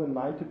think, more than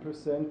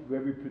 90%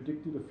 where we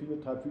predicted a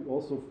phenotype, we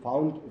also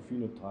found a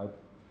phenotype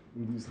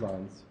in these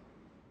lines.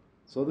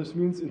 So this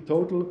means in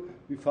total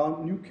we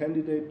found new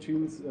candidate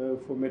genes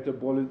for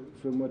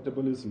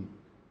metabolism.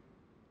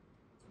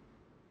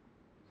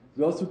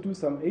 We also do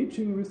some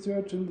aging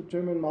research in the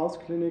German mouse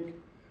clinic.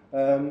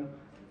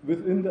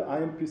 Within the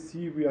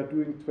IMPC we are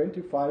doing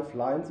 25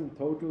 lines in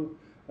total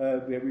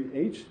where we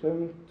age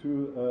them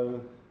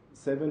to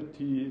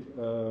 70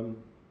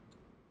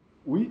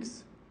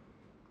 weeks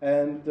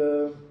and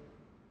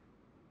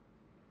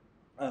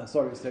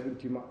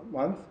 70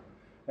 months,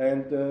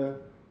 and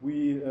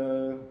we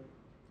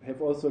have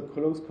also a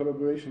close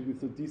collaboration with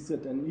the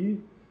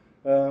DZNE,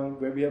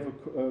 where we have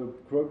a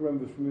program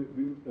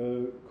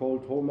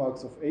called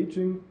Hallmarks of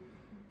Aging.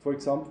 For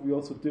example, we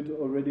also did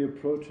already a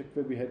project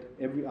where we had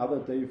every other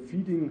day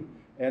feeding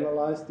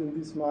analyzed in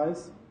these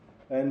mice,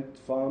 and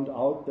found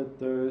out that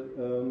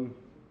the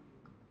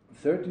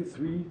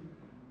 33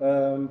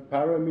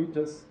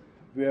 parameters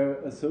were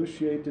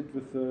associated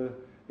with the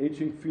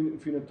aging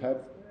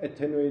phenotype,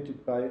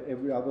 attenuated by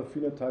every other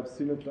phenotype,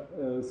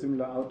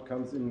 similar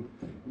outcomes in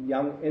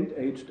young and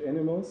aged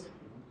animals.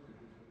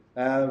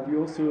 We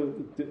also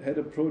had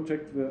a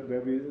project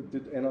where we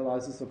did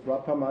analysis of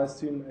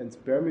rapamycin and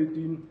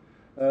spermidine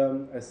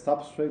as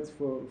substrates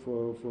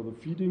for the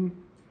feeding,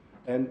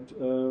 and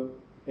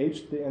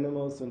aged the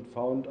animals and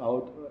found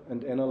out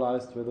and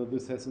analyzed whether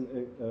this has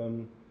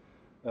an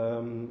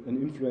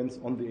influence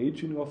on the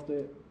aging of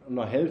on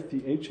a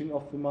healthy aging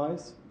of the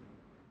mice.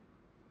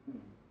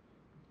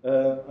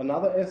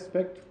 Another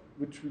aspect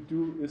which we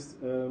do is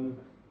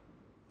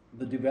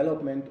the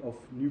development of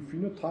new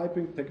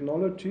phenotyping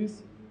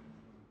technologies.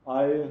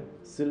 I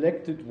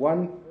selected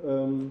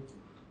one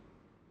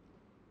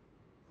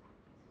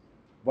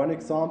One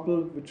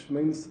example, which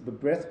means the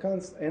breath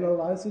count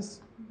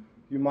analysis.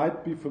 You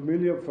might be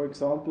familiar, for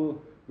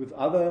example, with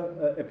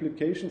other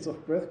applications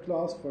of breath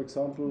class, for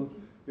example,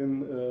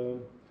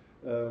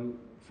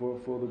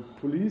 for the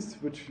police,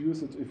 which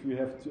use it if you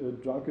have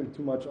drunken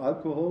too much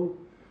alcohol,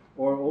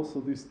 or also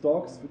these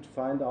dogs which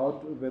find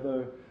out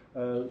whether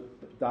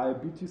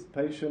diabetes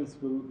patients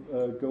will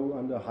go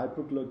under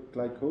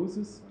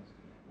hypoglycosis.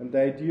 And the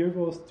idea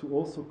was to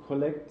also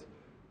collect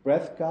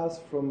breath gas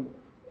from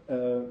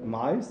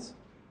mice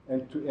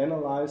and to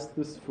analyze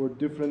this for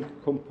different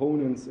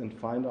components and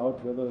find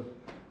out whether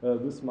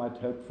this might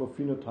help for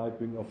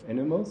phenotyping of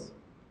animals.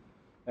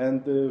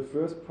 And the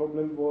first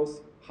problem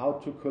was how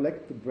to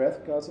collect the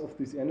breath gas of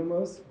these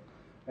animals.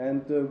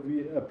 And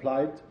we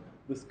applied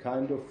this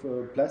kind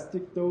of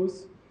plastic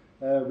dose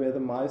where the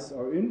mice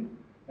are in,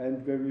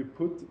 and where we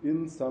put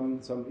in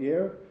some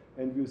air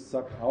and we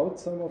suck out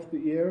some of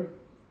the air.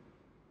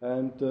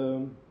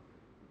 And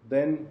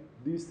then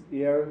this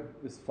air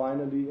is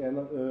finally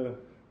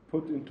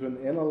put into an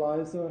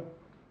analyzer,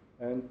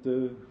 and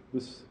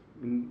this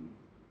in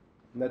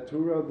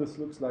Natura this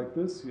looks like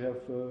this. You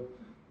have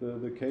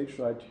the cage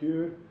right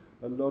here,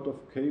 a lot of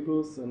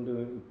cables and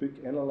a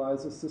big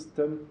analyzer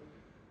system,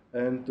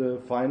 and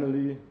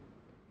finally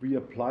we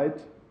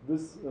applied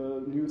this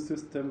new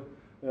system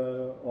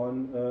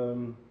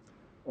on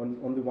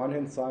the one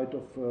hand side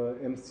of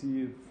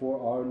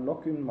MC4R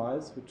lock-in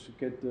mice, which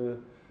get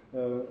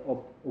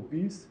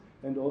obese,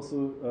 and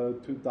also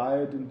to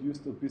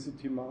diet-induced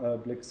obesity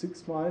black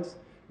 6 mice,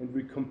 and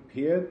we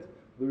compared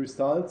the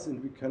results,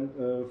 and we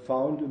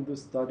found in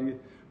this study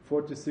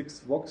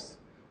 46 VOX,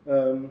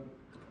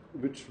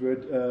 which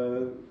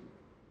were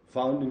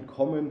found in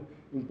common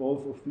in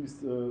both of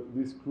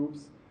these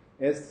groups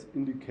as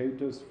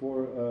indicators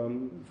for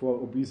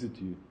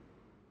obesity.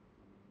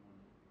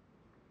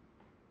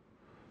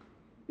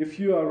 If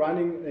you are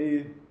running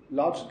a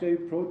large-scale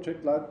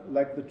project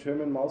like the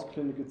German mouse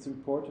clinic, it's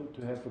important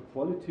to have a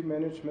quality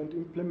management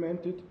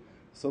implemented.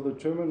 So the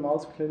German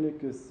mouse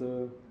clinic is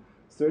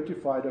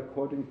certified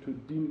according to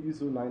DIN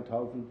ISO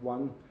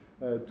 9001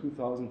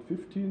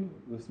 2015.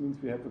 This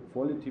means we have a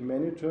quality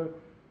manager,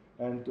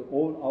 and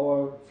all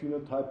our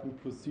phenotyping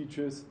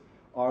procedures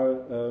are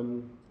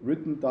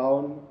written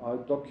down, are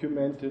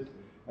documented,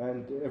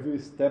 and every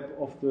step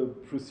of the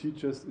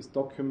procedures is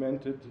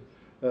documented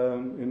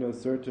in a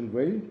certain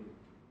way.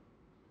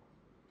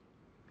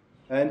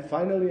 And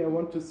finally, I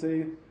want to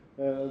say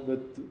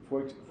that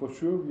for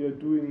sure we are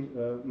doing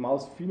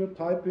mouse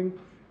phenotyping,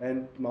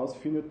 and mouse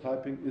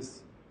phenotyping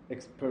is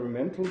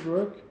experimental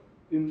work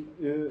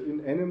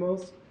in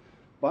animals,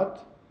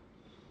 but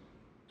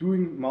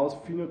doing mouse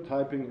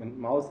phenotyping and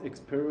mouse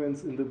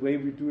experiments in the way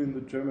we do in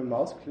the German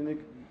mouse clinic,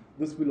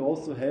 this will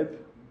also help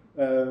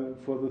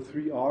for the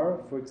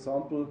 3R, for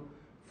example,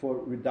 for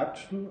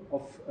reduction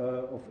of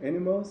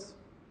animals.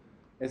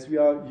 As we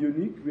are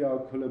unique, we are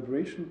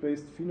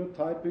collaboration-based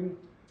phenotyping.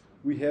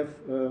 We have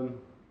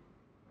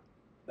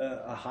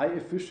a high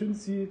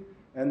efficiency,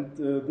 and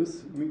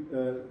this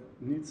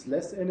needs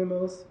less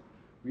animals.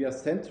 We are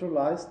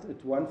centralized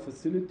at one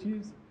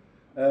facility,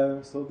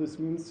 so this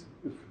means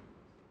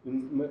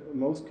in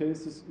most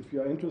cases, if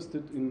you are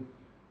interested in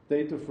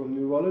data from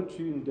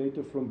neurology, in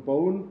data from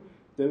bone,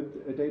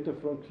 data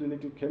from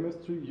clinical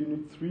chemistry, you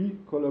need 3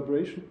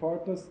 collaboration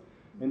partners,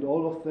 and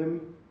all of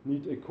them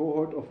need a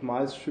cohort of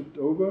mice shipped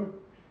over.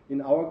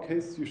 In our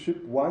case, you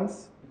ship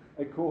once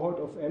a cohort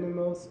of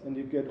animals, and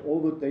you get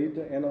all the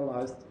data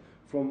analyzed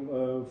from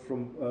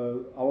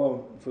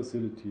our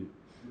facility.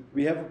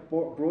 We have a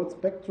broad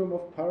spectrum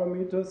of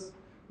parameters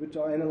which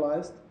are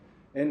analyzed,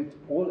 and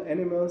all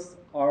animals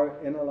are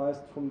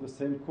analyzed from the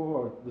same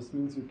cohort. This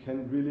means you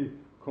can really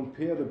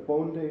compare the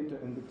bone data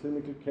and the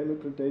clinical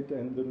chemical data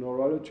and the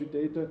neurology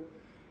data,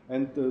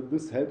 and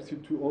this helps you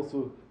to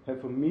also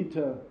have a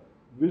meta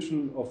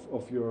vision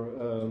of your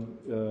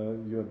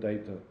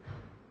data.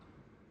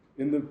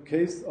 In the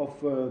case of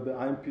the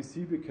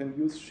IMPC, we can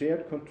use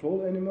shared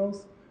control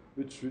animals,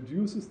 which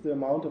reduces the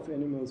amount of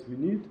animals we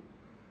need.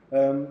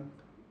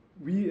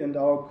 We and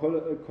our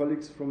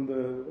colleagues from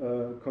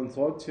the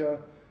consortia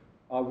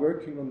are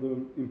working on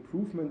the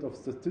improvement of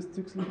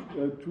statistics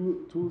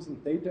tools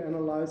and data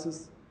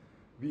analysis.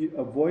 We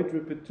avoid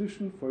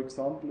repetition. For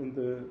example, in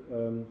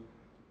the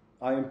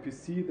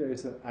IMPC, there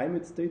is an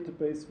IMETS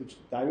database which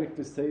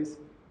directly says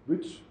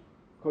which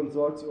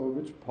consortium or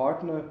which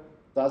partner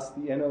does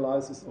the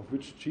analysis of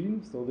which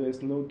gene, so there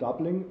is no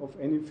doubling of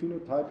any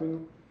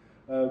phenotyping.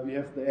 We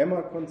have the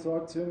EMMA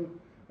consortium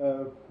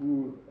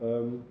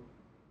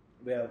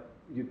where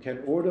you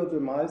can order the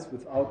mice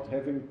without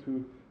having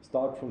to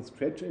start from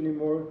scratch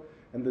anymore,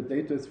 and the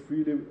data is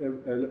freely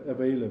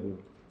available.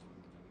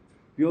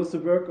 We also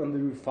work on the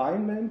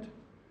refinement.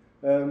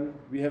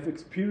 We have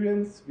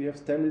experience, we have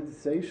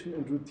standardization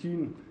and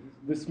routine.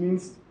 This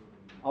means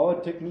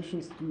our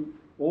technicians do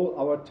all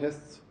our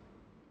tests,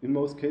 in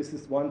most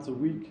cases, once a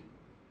week.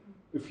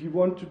 If you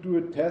want to do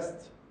a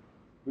test,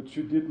 which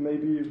you did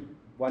maybe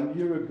 1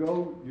 year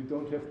ago, you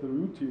don't have the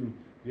routine.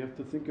 You have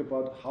to think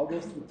about how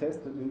was the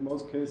test, and in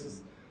most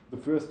cases, the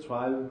first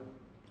trial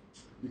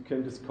you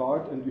can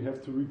discard and you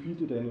have to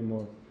repeat it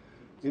anymore.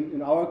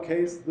 In our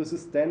case, this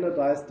is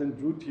standardized and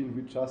routine.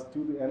 We just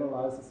do the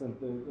analysis and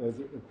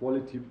the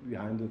quality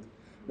behind it.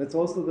 That's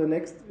also the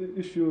next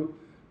issue.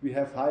 We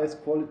have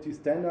highest quality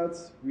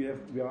standards. We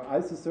are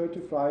ISO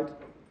certified.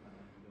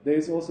 There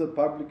is also a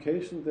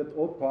publication that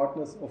all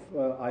partners of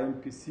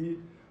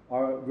IMPC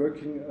are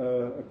working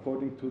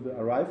according to the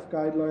ARRIVE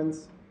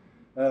guidelines.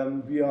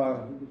 We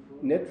are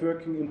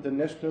networking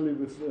internationally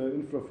with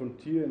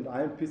InfraFrontier and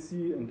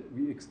IMPC, and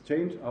we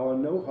exchange our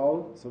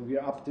know-how, so we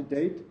are up to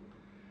date.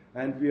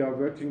 And we are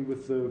working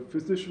with the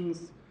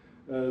physicians,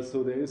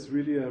 so there is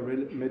really a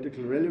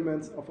medical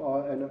relevance of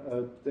our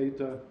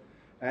data.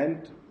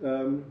 And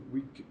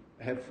we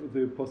have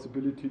the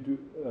possibility to,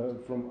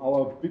 from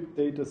our big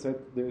data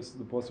set, there is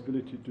the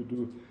possibility to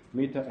do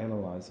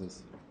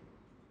meta-analysis.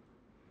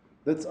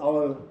 That's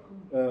our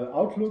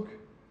outlook.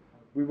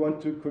 We want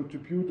to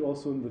contribute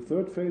also in the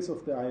third phase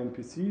of the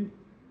IMPC.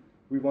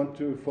 We want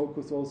to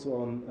focus also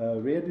on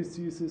rare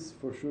diseases.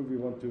 For sure, we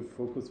want to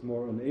focus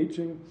more on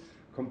aging.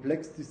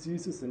 Complex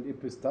diseases and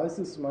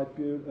epistasis might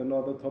be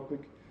another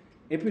topic.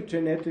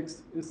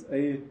 Epigenetics is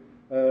a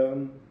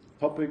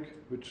topic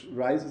which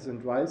rises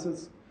and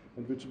rises,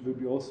 and which will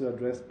be also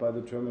addressed by the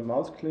German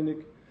Mouse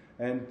Clinic.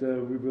 And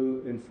we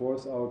will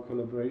enforce our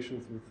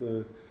collaborations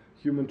with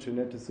human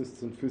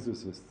geneticists and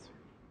physicists.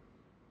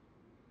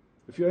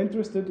 If you're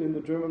interested in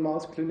the German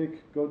Mouse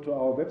Clinic, go to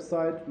our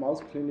website,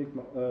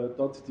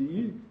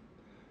 mouseclinic.de.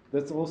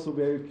 That's also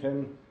where you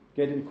can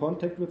get in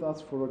contact with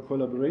us for a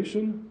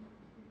collaboration.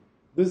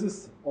 This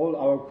is all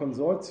our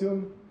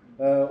consortium,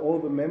 all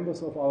the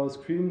members of our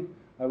screen.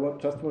 I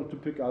just want to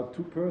pick out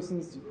two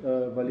persons.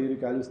 Valeri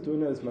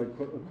Gallus-Turner is my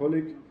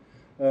colleague,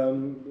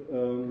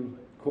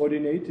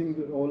 coordinating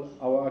all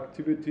our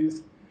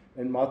activities,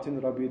 and Martin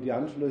Rabier de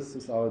Angelis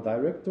is our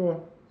director.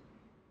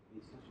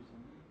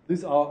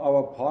 These are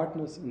our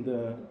partners in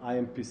the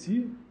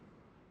IMPC,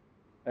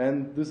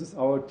 and this is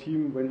our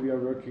team when we are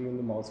working in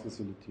the mouse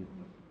facility.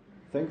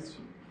 Thanks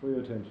for your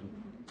attention.